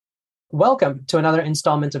Welcome to another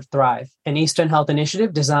installment of Thrive, an Eastern Health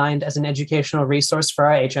initiative designed as an educational resource for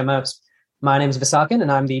our HMOs. My name is Visakan,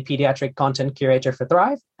 and I'm the pediatric content curator for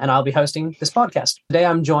Thrive, and I'll be hosting this podcast. Today,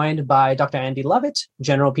 I'm joined by Dr. Andy Lovett,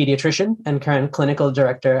 general pediatrician and current clinical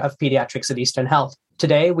director of pediatrics at Eastern Health.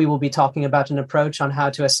 Today, we will be talking about an approach on how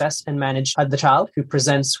to assess and manage the child who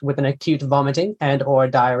presents with an acute vomiting and/or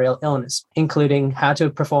diarrheal illness, including how to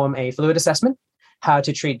perform a fluid assessment, how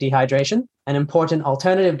to treat dehydration, and important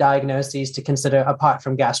alternative diagnoses to consider apart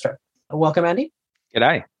from gastro. Welcome, Andy.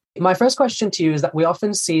 G'day. My first question to you is that we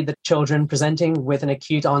often see the children presenting with an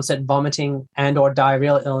acute onset vomiting and/or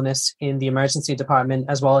diarrheal illness in the emergency department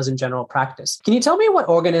as well as in general practice. Can you tell me what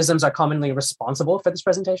organisms are commonly responsible for this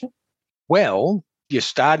presentation? Well, you're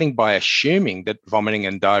starting by assuming that vomiting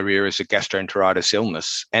and diarrhea is a gastroenteritis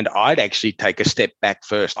illness. And I'd actually take a step back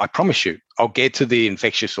first. I promise you, I'll get to the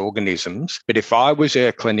infectious organisms. But if I was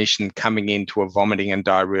a clinician coming into a vomiting and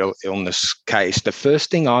diarrheal illness case, the first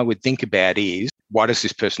thing I would think about is, why does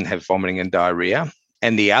this person have vomiting and diarrhea?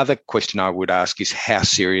 And the other question I would ask is, how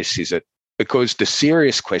serious is it? Because the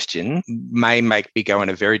serious question may make me go in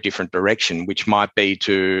a very different direction, which might be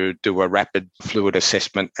to do a rapid fluid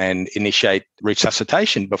assessment and initiate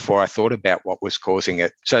resuscitation before I thought about what was causing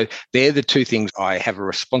it. So they're the two things I have a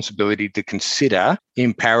responsibility to consider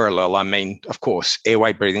in parallel. I mean, of course,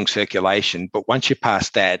 airway, breathing, circulation. But once you pass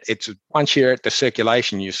that, once you're at the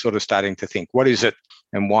circulation, you're sort of starting to think, what is it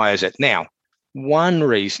and why is it? Now, one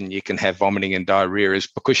reason you can have vomiting and diarrhea is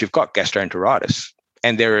because you've got gastroenteritis.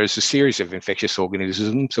 And there is a series of infectious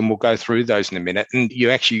organisms, and we'll go through those in a minute. And you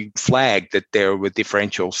actually flagged that there were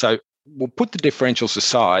differentials. So we'll put the differentials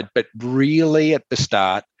aside, but really at the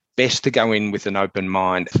start, best to go in with an open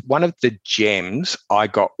mind. One of the gems I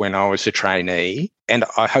got when I was a trainee, and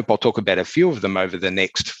I hope I'll talk about a few of them over the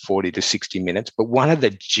next 40 to 60 minutes, but one of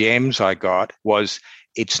the gems I got was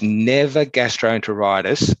it's never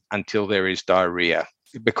gastroenteritis until there is diarrhea,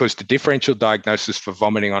 because the differential diagnosis for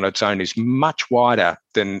vomiting on its own is much wider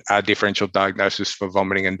than a differential diagnosis for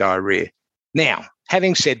vomiting and diarrhea. Now,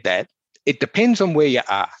 having said that, it depends on where you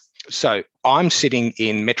are. So I'm sitting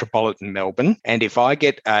in metropolitan Melbourne, and if I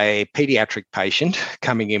get a pediatric patient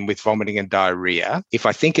coming in with vomiting and diarrhea, if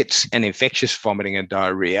I think it's an infectious vomiting and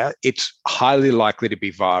diarrhea, it's highly likely to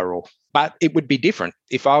be viral. But it would be different.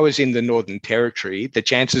 If I was in the Northern Territory, the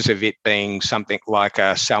chances of it being something like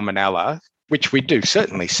a salmonella, which we do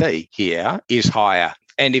certainly see here, is higher.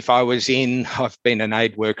 And if I've been an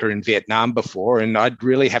aid worker in Vietnam before, and I'd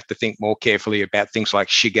really have to think more carefully about things like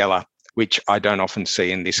Shigella, which I don't often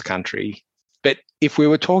see in this country. But if we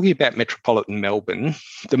were talking about metropolitan Melbourne,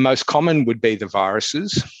 the most common would be the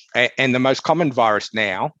viruses. And the most common virus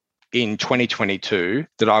now in 2022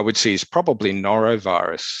 that I would see is probably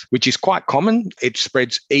norovirus, which is quite common. It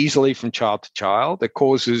spreads easily from child to child. It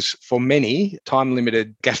causes, for many,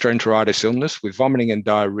 time-limited gastroenteritis illness with vomiting and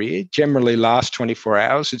diarrhea, generally lasts 24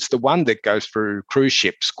 hours. It's the one that goes through cruise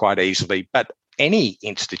ships quite easily. But any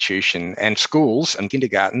institution, and schools and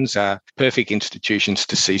kindergartens are perfect institutions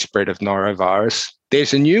to see spread of norovirus.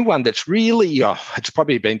 There's a new one that's really, it's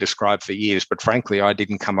probably been described for years, but frankly, I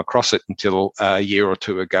didn't come across it until a year or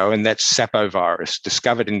two ago, and that's sapovirus,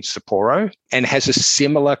 discovered in Sapporo, and has a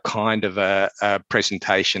similar kind of a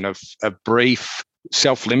presentation of a brief,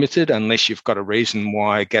 self-limited, unless you've got a reason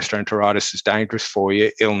why gastroenteritis is dangerous for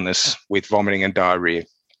you, illness with vomiting and diarrhea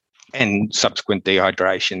and subsequent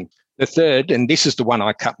dehydration. The third, and this is the one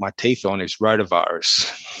I cut my teeth on, is rotavirus.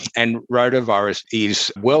 And rotavirus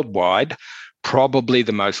is worldwide probably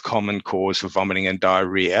the most common cause of vomiting and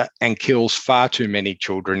diarrhea and kills far too many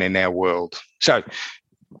children in our world. So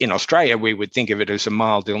in Australia, we would think of it as a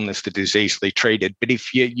mild illness that is easily treated. But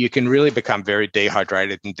if you can really become very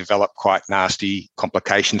dehydrated and develop quite nasty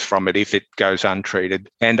complications from it if it goes untreated.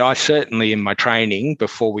 And I certainly, in my training,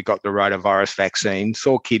 before we got the rotavirus vaccine,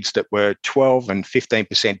 saw kids that were 12 and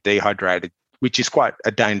 15% dehydrated, which is quite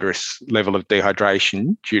a dangerous level of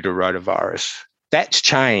dehydration due to rotavirus. That's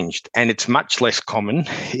changed, and it's much less common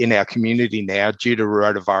in our community now due to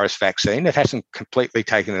rotavirus vaccine. It hasn't completely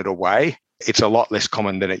taken it away. It's a lot less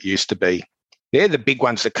common than it used to be. They're the big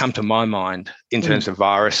ones that come to my mind in terms of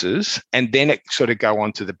viruses. And then it sort of go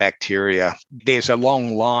on to the bacteria. There's a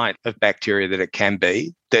long line of bacteria that it can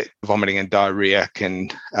be that vomiting and diarrhea can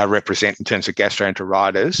represent in terms of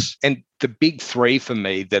gastroenteritis. And the big three for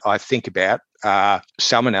me that I think about are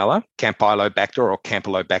Salmonella, Campylobacter or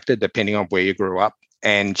Campylobacter, depending on where you grew up,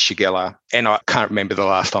 and Shigella. And I can't remember the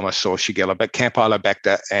last time I saw Shigella, but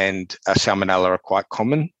Campylobacter and Salmonella are quite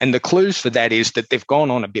common. And the clues for that is that they've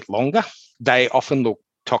gone on a bit longer. They often look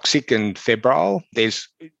toxic and febrile. There's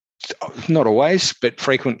Not always, but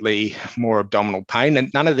frequently more abdominal pain.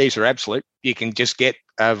 And none of these are absolute. You can just get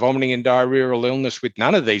vomiting and diarrheal illness with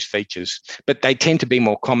none of these features, but they tend to be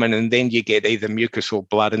more common. And then you get either mucus or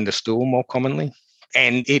blood in the stool more commonly.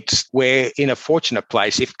 And we're in a fortunate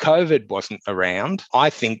place. If COVID wasn't around, I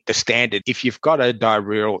think the standard, if you've got a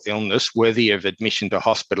diarrheal illness worthy of admission to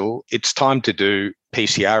hospital, it's time to do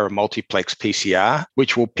PCR, a multiplex PCR,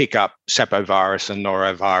 which will pick up sapovirus and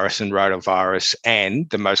norovirus and rotavirus and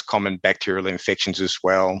the most common bacterial infections as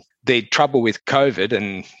well. The trouble with COVID,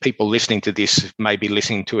 and people listening to this may be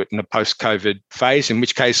listening to it in a post-COVID phase, in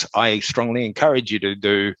which case I strongly encourage you to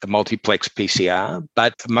do a multiplex PCR.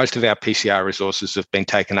 But most of our PCR resources have been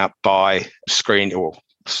taken up by screen or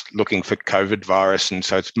looking for COVID virus. And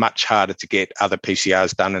so it's much harder to get other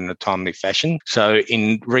PCRs done in a timely fashion. So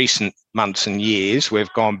in recent months and years,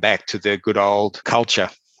 we've gone back to the good old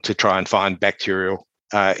culture to try and find bacterial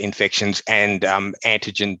infections and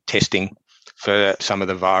antigen testing for some of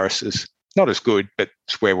the viruses. Not as good, but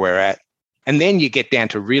it's where we're at. And then you get down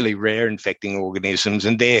to really rare infecting organisms,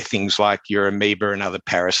 and they're things like your amoeba and other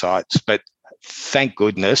parasites. But thank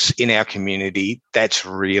goodness in our community, that's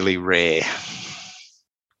really rare.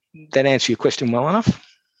 That answer your question well enough?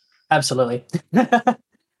 Absolutely.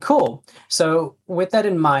 Cool. So with that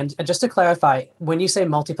in mind, just to clarify, when you say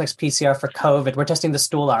multiplex PCR for COVID, we're testing the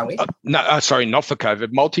stool, are we? Sorry, not for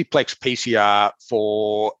COVID. Multiplex PCR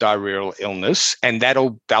for diarrheal illness, and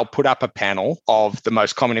they'll put up a panel of the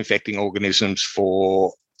most common infecting organisms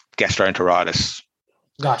for gastroenteritis.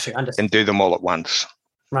 Gotcha. Understood. And do them all at once.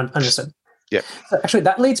 Understood. Yeah. So actually,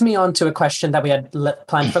 that leads me on to a question that we had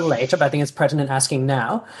planned for later, but I think it's pertinent asking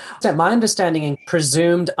now. So my understanding in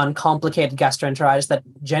presumed uncomplicated gastroenteritis that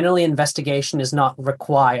generally investigation is not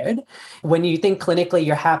required. When you think clinically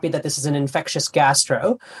you're happy that this is an infectious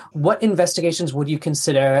gastro, what investigations would you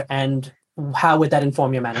consider and how would that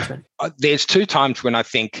inform your management? There's two times when I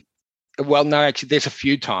think, there's a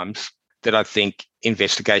few times that I think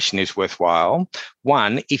investigation is worthwhile.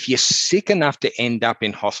 One, if you're sick enough to end up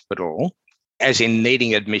in hospital, as in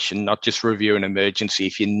needing admission, not just review an emergency.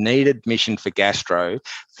 If you need admission for gastro,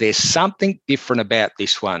 there's something different about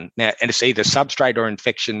this one. Now, and it's either substrate or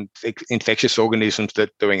infectious organisms that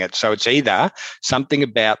are doing it. So it's either something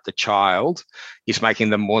about the child is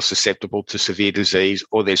making them more susceptible to severe disease,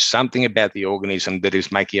 or there's something about the organism that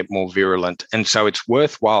is making it more virulent. And so it's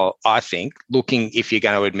worthwhile, I think, looking if you're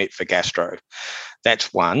going to admit for gastro.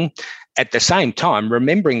 That's one. At the same time,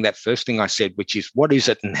 remembering that first thing I said, which is what is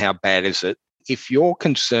it and how bad is it? If you're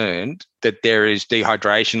concerned that there is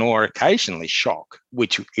dehydration or occasionally shock,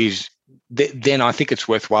 which is, then I think it's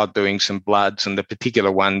worthwhile doing some bloods. And the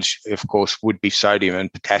particular ones, of course, would be sodium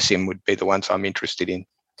and potassium would be the ones I'm interested in.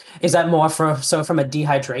 Is that more from a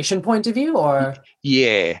dehydration point of view, or?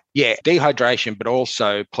 Yeah, dehydration, but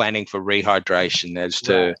also planning for rehydration as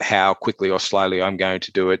to how quickly or slowly I'm going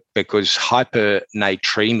to do it, because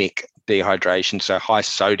hypernatremic dehydration, so high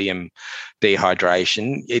sodium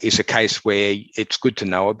dehydration, it is a case where it's good to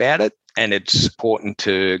know about it, and it's important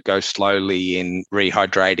to go slowly in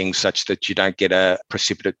rehydrating such that you don't get a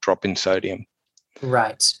precipitate drop in sodium.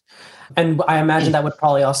 Right. And I imagine that would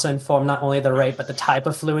probably also inform not only the rate, but the type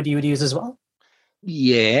of fluid you would use as well?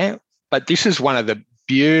 Yeah, but this is one of the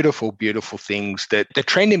beautiful, beautiful things that the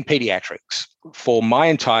trend in pediatrics for my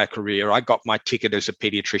entire career, I got my ticket as a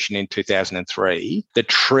pediatrician in 2003. The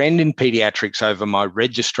trend in pediatrics over my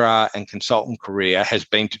registrar and consultant career has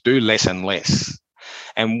been to do less and less.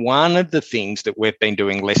 And one of the things that we've been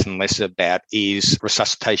doing less and less about is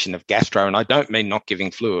resuscitation of gastro. And I don't mean not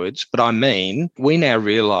giving fluids, but I mean we now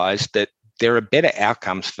realise that there are better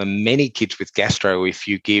outcomes for many kids with gastro if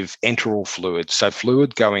you give enteral fluids, so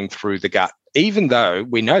fluid going through the gut. Even though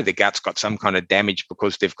we know the gut's got some kind of damage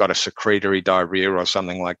because they've got a secretory diarrhea or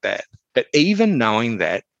something like that. But even knowing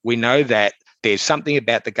that, we know that there's something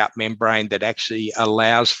about the gut membrane that actually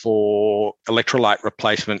allows for electrolyte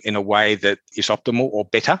replacement in a way that is optimal or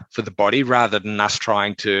better for the body, rather than us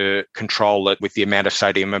trying to control it with the amount of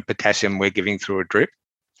sodium and potassium we're giving through a drip.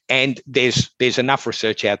 And there's enough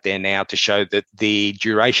research out there now to show that the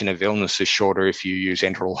duration of illness is shorter if you use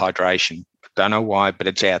enteral hydration. Don't know why, but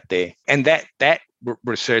it's out there. And that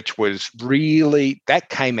research that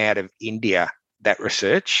came out of India, that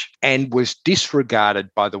research, and was disregarded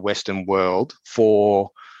by the Western world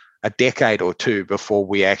for a decade or two before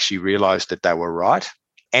we actually realised that they were right.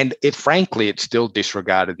 And frankly, it's still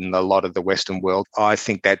disregarded in a lot of the Western world. I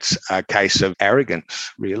think that's a case of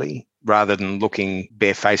arrogance, really, rather than looking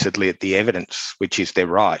barefacedly at the evidence, which is they're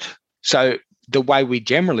right. So the way we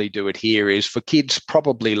generally do it here is for kids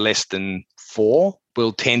probably less than 4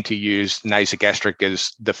 will tend to use nasogastric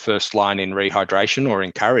as the first line in rehydration or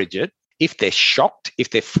encourage it. If they're shocked,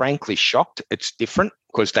 if they're frankly shocked, it's different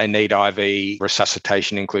because they need IV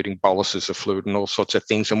resuscitation, including boluses of fluid and all sorts of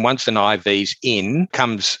things. And once an IV's in,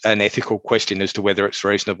 comes an ethical question as to whether it's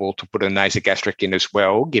reasonable to put a nasogastric in as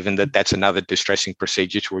well, given that that's another distressing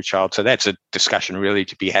procedure to a child. So that's a discussion really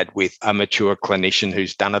to be had with a mature clinician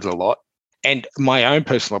who's done it a lot. And my own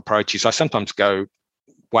personal approach is I sometimes go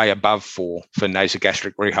way above 4 for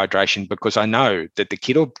nasogastric rehydration because I know that the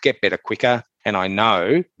kid will get better quicker. And I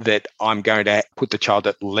know that I'm going to put the child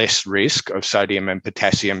at less risk of sodium and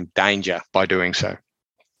potassium danger by doing so.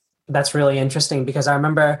 That's really interesting because I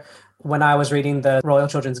remember when I was reading the Royal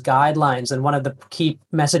Children's Guidelines, and one of the key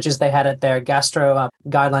messages they had at their gastro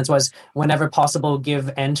guidelines was whenever possible,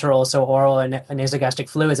 give enteral, so oral and nasogastric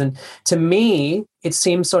fluids. And to me, it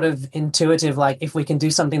seems sort of intuitive, like if we can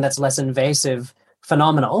do something that's less invasive,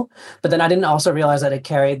 phenomenal. But then I didn't also realize that it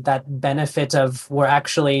carried that benefit of we're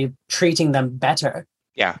actually treating them better.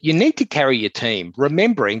 Yeah, you need to carry your team,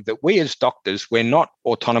 remembering that we as doctors, we're not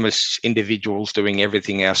autonomous individuals doing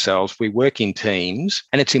everything ourselves. We work in teams,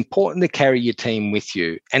 and it's important to carry your team with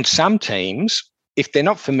you. And some teams, if they're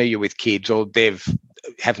not familiar with kids or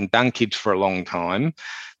haven't done kids for a long time,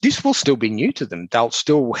 this will still be new to them. They'll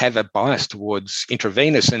still have a bias towards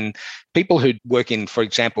intravenous. And people who work in, for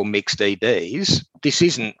example, mixed EDs, this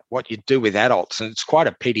isn't what you do with adults. And it's quite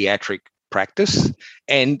a pediatric practice.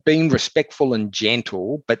 And being respectful and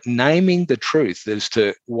gentle, but naming the truth as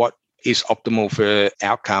to what is optimal for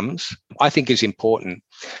outcomes, I think is important.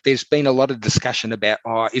 There's been a lot of discussion about,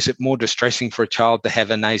 is it more distressing for a child to have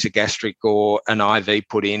a nasogastric or an IV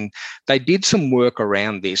put in? They did some work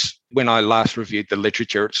around this. When I last reviewed the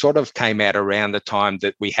literature, it sort of came out around the time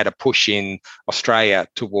that we had a push in Australia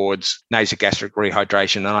towards nasogastric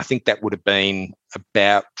rehydration. And I think that would have been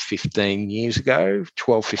about 15 years ago,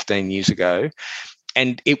 12, 15 years ago.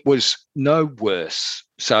 And it was no worse.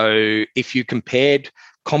 So if you compared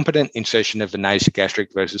competent insertion of a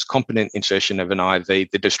nasogastric versus competent insertion of an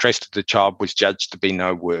IV, the distress to the child was judged to be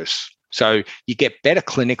no worse. So you get better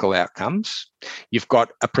clinical outcomes. You've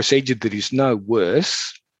got a procedure that is no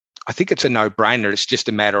worse. I think it's a no-brainer. It's just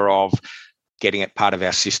a matter of getting it part of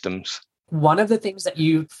our systems. One of the things that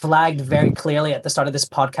you flagged very clearly at the start of this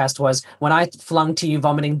podcast was when I flung to you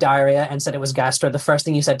vomiting diarrhea and said it was gastro, the first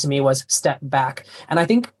thing you said to me was step back. And I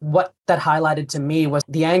think what that highlighted to me was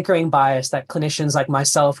the anchoring bias that clinicians like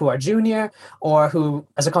myself who are junior or who,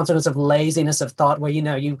 as a consequence of laziness of thought, where,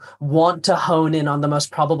 you want to hone in on the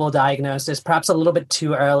most probable diagnosis, perhaps a little bit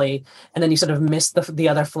too early, and then you sort of miss the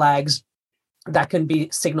other flags that can be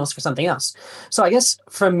signals for something else. So I guess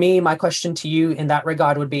for me, my question to you in that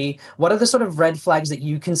regard would be, what are the sort of red flags that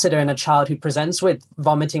you consider in a child who presents with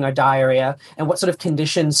vomiting or diarrhea, and what sort of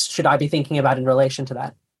conditions should I be thinking about in relation to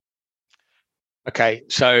that? Okay,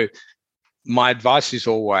 so my advice is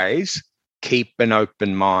always keep an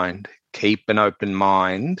open mind. Keep an open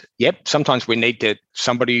mind. Yep, sometimes we need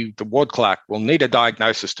the ward clerk will need a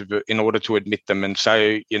diagnosis in order to admit them. And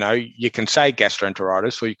so, you can say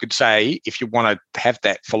gastroenteritis, or you could say, if you want to have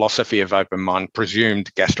that philosophy of open mind,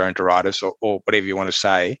 presumed gastroenteritis or whatever you want to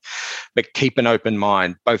say, but keep an open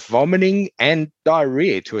mind. Both vomiting and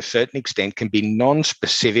diarrhea, to a certain extent, can be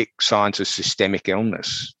non-specific signs of systemic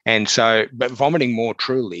illness. And so, but vomiting more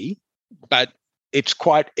truly, but it's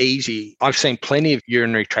quite easy. I've seen plenty of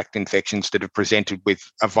urinary tract infections that have presented with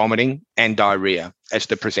a vomiting and diarrhea as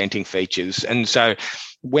the presenting features. And so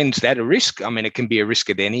when's that a risk? I mean, it can be a risk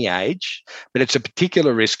at any age, but it's a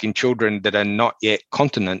particular risk in children that are not yet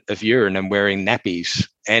continent of urine and wearing nappies.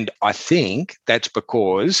 And I think that's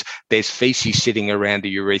because there's feces sitting around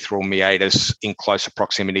the urethral meatus in closer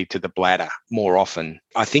proximity to the bladder more often.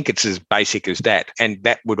 I think it's as basic as that. And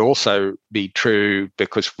that would also be true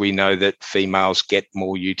because we know that females get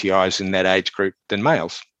more UTIs in that age group than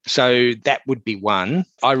males. So that would be one.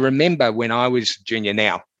 I remember when I was junior,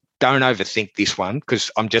 now, don't overthink this one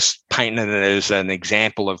because I'm just painting it as an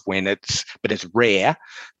example of but it's rare.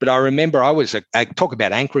 But I remember I talk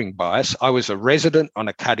about anchoring bias. I was a resident on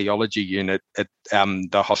a cardiology unit at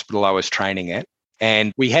the hospital I was training at.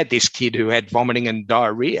 And we had this kid who had vomiting and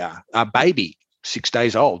diarrhea, a baby, 6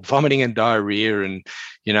 days old, vomiting and diarrhea. And,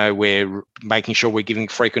 we're making sure we're giving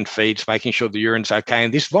frequent feeds, making sure the urine's okay.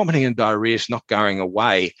 And this vomiting and diarrhea is not going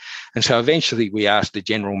away. And so eventually we asked the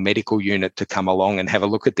general medical unit to come along and have a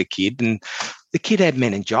look at the kid. And the kid had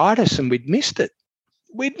meningitis and we'd missed it.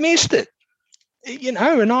 And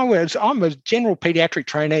I'm a general pediatric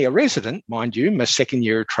trainee, a resident, mind you, my second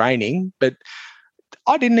year of training, but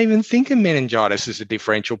I didn't even think of meningitis as a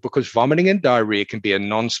differential because vomiting and diarrhea can be a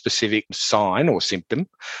non-specific sign or symptom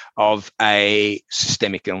of a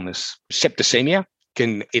systemic illness. Septicemia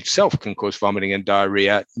can cause vomiting and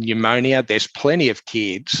diarrhea. Pneumonia, there's plenty of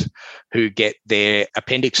kids who get their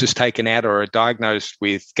appendixes taken out or are diagnosed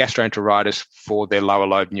with gastroenteritis for their lower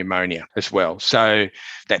lobe pneumonia as well. So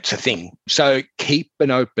that's a thing. So keep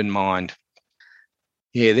an open mind.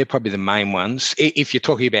 Yeah, they're probably the main ones. If you're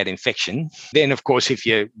talking about infection, then of course, if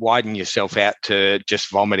you widen yourself out to just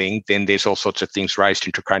vomiting, then there's all sorts of things, raised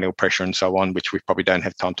intracranial pressure and so on, which we probably don't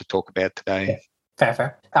have time to talk about today. Yeah.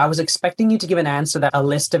 Fair. I was expecting you to give an answer that a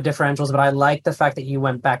list of differentials, but I like the fact that you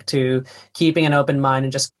went back to keeping an open mind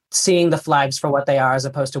and just seeing the flags for what they are as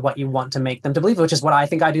opposed to what you want to make them to believe, which is what I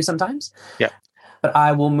think I do sometimes. Yeah. But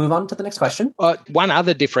I will move on to the next question. One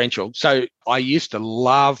other differential. So I used to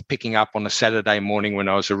love picking up on a Saturday morning when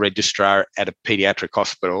I was a registrar at a paediatric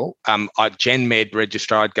hospital. Gen Med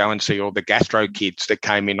registrar, I'd go and see all the gastro kids that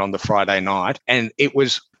came in on the Friday night. And it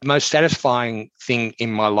was the most satisfying thing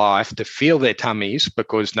in my life to feel their tummies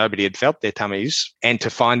because nobody had felt their tummies, and to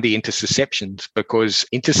find the intussusceptions, because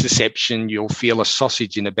intussusception, you'll feel a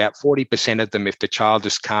sausage in about 40% of them if the child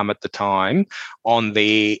is calm at the time on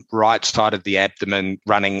the right side of the abdomen,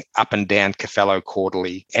 running up and down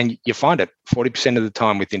cephalocaudally. And you find it 40% of the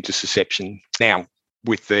time with intussusception. Now,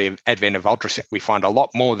 with the advent of ultrasound, we find a lot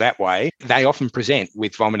more that way. They often present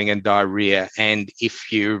with vomiting and diarrhea. And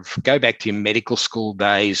if you go back to your medical school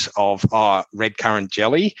days of red currant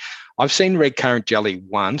jelly, I've seen red currant jelly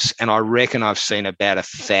once, and I reckon I've seen about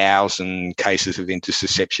 1,000 cases of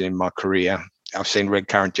intussusception in my career. I've seen red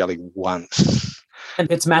currant jelly once. And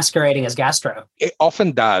it's masquerading as gastro. It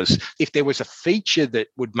often does. If there was a feature that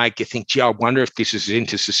would make you think, gee, I wonder if this is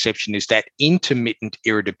intussusception, is that intermittent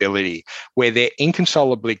irritability, where they're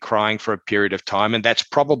inconsolably crying for a period of time, and that's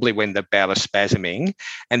probably when the bowel is spasming,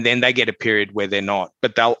 and then they get a period where they're not.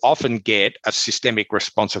 But they'll often get a systemic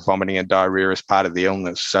response of vomiting and diarrhea as part of the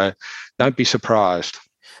illness. So don't be surprised.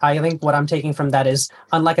 I think what I'm taking from that is,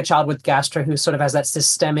 unlike a child with gastro who sort of has that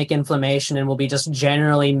systemic inflammation and will be just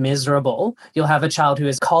generally miserable, you'll have a child who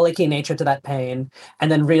is colicky nature to that pain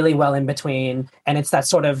and then really well in between. And it's that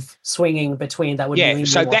sort of swinging between that would be really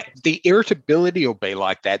so more. That the irritability will be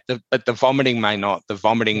like that, but the vomiting may not. The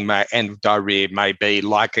vomiting and diarrhea may be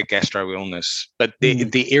like a gastro illness, but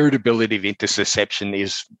the irritability of intussusception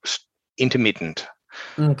is intermittent.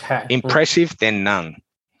 Okay. Impressive, then none.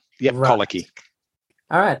 Yep, right. Colicky.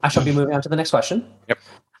 All right, I shall be moving on to the next question. Yep.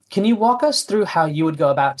 Can you walk us through how you would go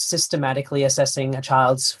about systematically assessing a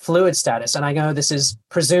child's fluid status? And I know this is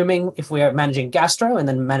presuming if we are managing gastro, and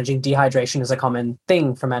then managing dehydration is a common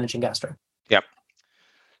thing for managing gastro. Yep.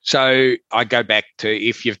 So I go back to,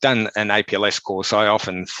 if you've done an APLS course, I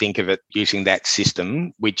often think of it using that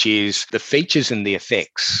system, which is the features and the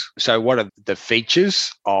effects. So what are the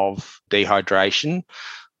features of dehydration?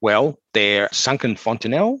 Well, they're sunken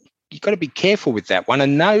fontanelle. You've got to be careful with that one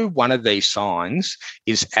and know one of these signs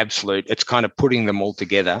is absolute. It's kind of putting them all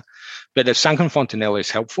together. But a sunken fontanelle is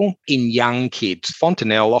helpful in young kids.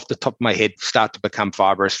 Fontanelle, off the top of my head, start to become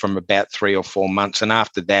fibrous from about 3 or 4 months. And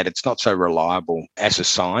after that, it's not so reliable as a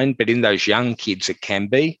sign. But in those young kids, it can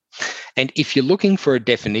be. And if you're looking for a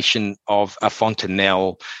definition of a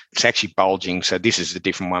fontanelle, it's actually bulging. So this is a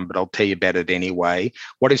different one, but I'll tell you about it anyway.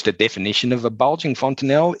 What is the definition of a bulging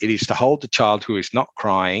fontanelle? It is to hold the child who is not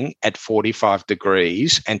crying at 45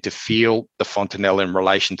 degrees and to feel the fontanelle in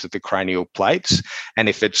relation to the cranial plates. And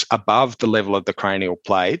if it's above the level of the cranial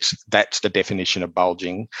plates, that's the definition of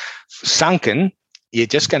bulging. Sunken, you're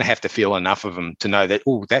just going to have to feel enough of them to know that,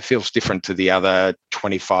 oh, that feels different to the other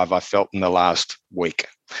 25 I felt in the last week.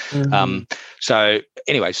 Mm-hmm. So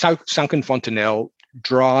anyway, sunken fontanelle,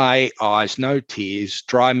 dry eyes, no tears,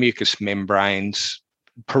 dry mucous membranes,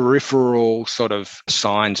 peripheral sort of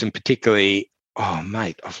signs, and particularly, oh,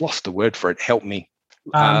 mate, I've lost the word for it. Help me.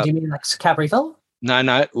 Do you mean like scab refill?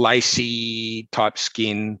 No, lacy type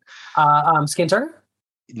skin. Skin turgor?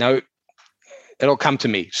 No, it'll come to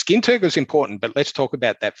me. Skin turgor is important, but let's talk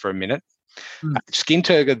about that for a minute. Skin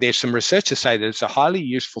turgor, there's some research to say that it's a highly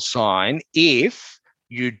useful sign if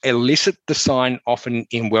you elicit the sign often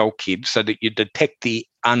in well kids so that you detect the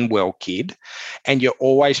unwell kid, and you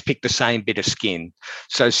always pick the same bit of skin.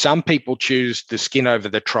 So some people choose the skin over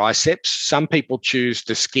the triceps. Some people choose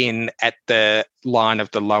the skin at the line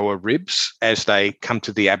of the lower ribs as they come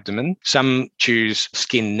to the abdomen. Some choose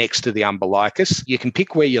skin next to the umbilicus. You can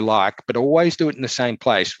pick where you like, but always do it in the same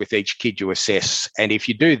place with each kid you assess. And if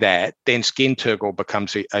you do that, then skin turgor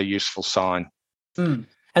becomes a useful sign.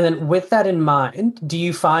 And then with that in mind, do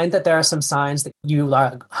you find that there are some signs that you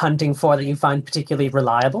are hunting for that you find particularly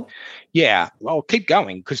reliable? Yeah, I'll keep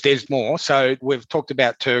going because there's more. So we've talked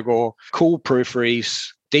about turgor, cool peripheries.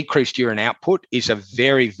 Decreased urine output is a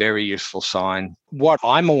very, very useful sign. What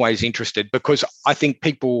I'm always interested, because I think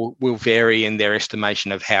people will vary in their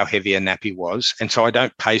estimation of how heavy a nappy was. And so I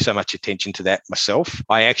don't pay so much attention to that myself.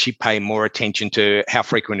 I actually pay more attention to how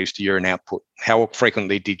frequent is the urine output? How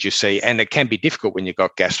frequently did you see? And it can be difficult when you've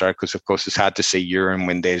got gastro because, of course, it's hard to see urine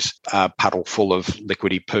when there's a puddle full of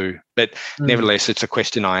liquidy poo. But nevertheless, it's a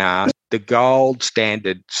question I ask. The gold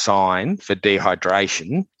standard sign for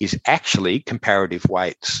dehydration is actually comparative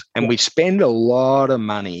weights. And we spend a lot of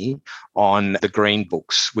money on the green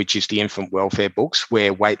books, which is the infant welfare books,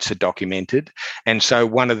 where weights are documented. And so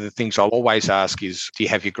one of the things I'll always ask is, do you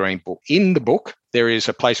have your green book? In the book, there is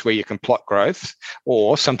a place where you can plot growth,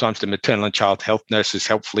 or sometimes the maternal and child health nurses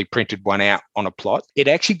helpfully printed one out on a plot. It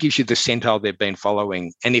actually gives you the centile they've been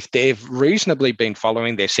following. And if they've reasonably been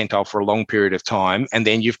following their centile for a long period of time, and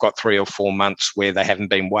then you've got 3 or 4 months where they haven't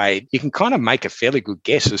been weighed, you can kind of make a fairly good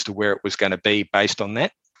guess as to where it was going to be based on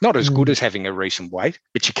that. Not as good as having a recent weight,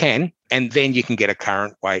 but you can, and then you can get a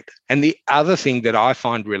current weight. And the other thing that I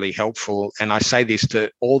find really helpful, and I say this to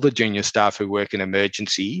all the junior staff who work in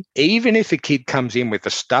emergency, even if a kid comes in with a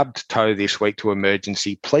stubbed toe this week to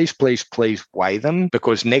emergency, please, please, please weigh them,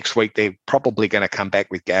 because next week they're probably going to come back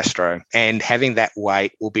with gastro. And having that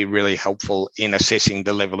weight will be really helpful in assessing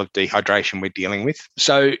the level of dehydration we're dealing with.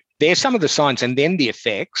 So there's some of the signs, and then the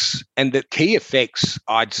effects. And the key effects,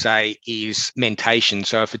 I'd say, is mentation.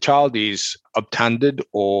 So if a child is obtunded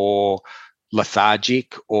or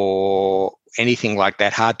lethargic or anything like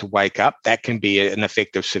that, hard to wake up, that can be an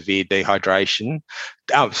effect of severe dehydration.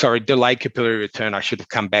 Delayed capillary return, I should have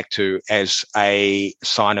come back to as a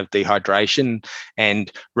sign of dehydration.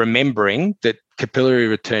 And remembering that capillary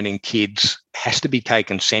return in kids has to be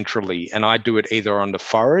taken centrally. And I do it either on the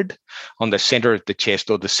forehead, on the center of the chest,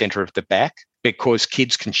 or the center of the back, because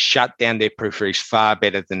kids can shut down their peripheries far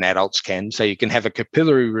better than adults can. So you can have a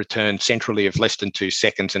capillary return centrally of less than 2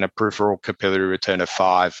 seconds and a peripheral capillary return of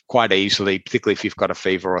 5 quite easily, particularly if you've got a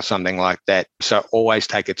fever or something like that. So always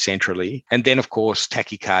take it centrally. And then, of course,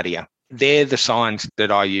 tachycardia. They're the signs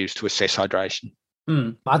that I use to assess hydration.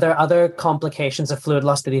 Are there other complications of fluid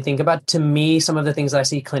loss that you think about? To me, some of the things I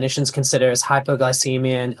see clinicians consider is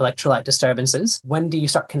hypoglycemia and electrolyte disturbances. When do you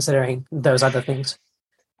start considering those other things?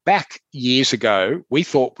 Back years ago, we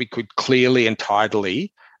thought we could clearly and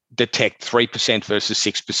tidily detect 3% versus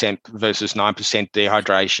 6% versus 9%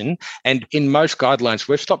 dehydration. And in most guidelines,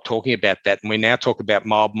 we've stopped talking about that. And we now talk about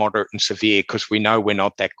mild, moderate, and severe because we know we're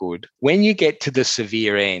not that good. When you get to the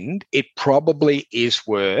severe end, it probably is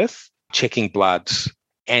worth checking bloods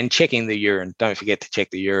and checking the urine. Don't forget to check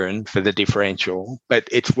the urine for the differential, but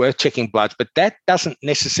it's worth checking bloods. But that doesn't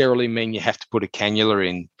necessarily mean you have to put a cannula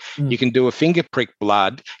in. You can do a finger prick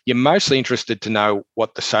blood. You're mostly interested to know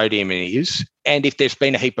what the sodium is. And if there's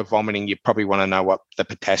been a heap of vomiting, you probably want to know what the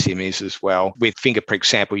potassium is as well. With finger prick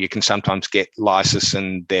sample, you can sometimes get lysis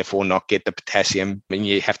and therefore not get the potassium, and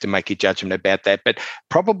you have to make your judgment about that. But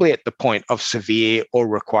probably at the point of severe or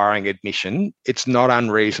requiring admission, it's not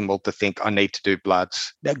unreasonable to think I need to do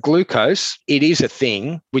bloods. Now, glucose, it is a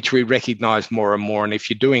thing which we recognise more and more. And if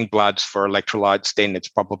you're doing bloods for electrolytes, then it's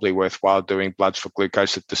probably worthwhile doing bloods for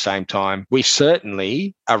glucose at the same time. We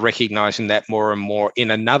certainly are recognising that more and more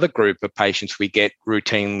in another group of patients we get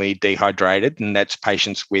routinely dehydrated, and that's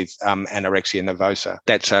patients with anorexia nervosa.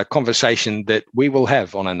 That's a conversation that we will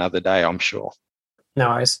have on another day, I'm sure. No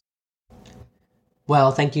worries.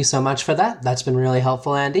 Well, thank you so much for that. That's been really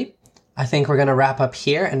helpful, Andy. I think we're going to wrap up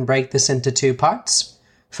here and break this into 2 parts.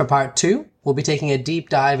 For part 2, we'll be taking a deep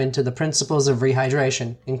dive into the principles of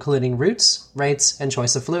rehydration, including routes, rates, and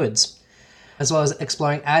choice of fluids, as well as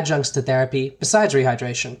exploring adjuncts to therapy besides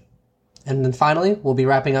rehydration. And then finally, we'll be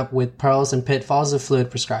wrapping up with pearls and pitfalls of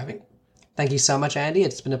fluid prescribing. Thank you so much, Andy.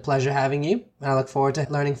 It's been a pleasure having you, and I look forward to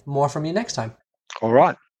learning more from you next time. All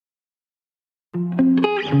right.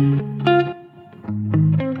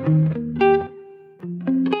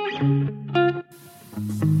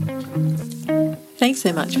 Thanks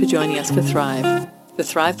so much for joining us for Thrive. The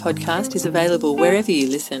Thrive podcast is available wherever you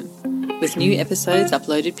listen, with new episodes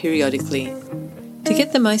uploaded periodically. To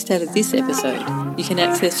get the most out of this episode, you can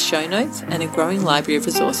access show notes and a growing library of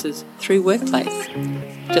resources through Workplace.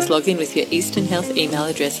 Just log in with your Eastern Health email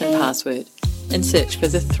address and password and search for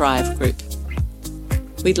the Thrive group.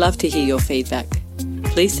 We'd love to hear your feedback.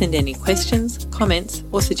 Please send any questions, comments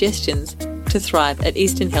or suggestions to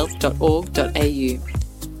thrive@easternhealth.org.au.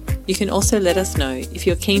 You can also let us know if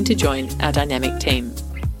you're keen to join our dynamic team.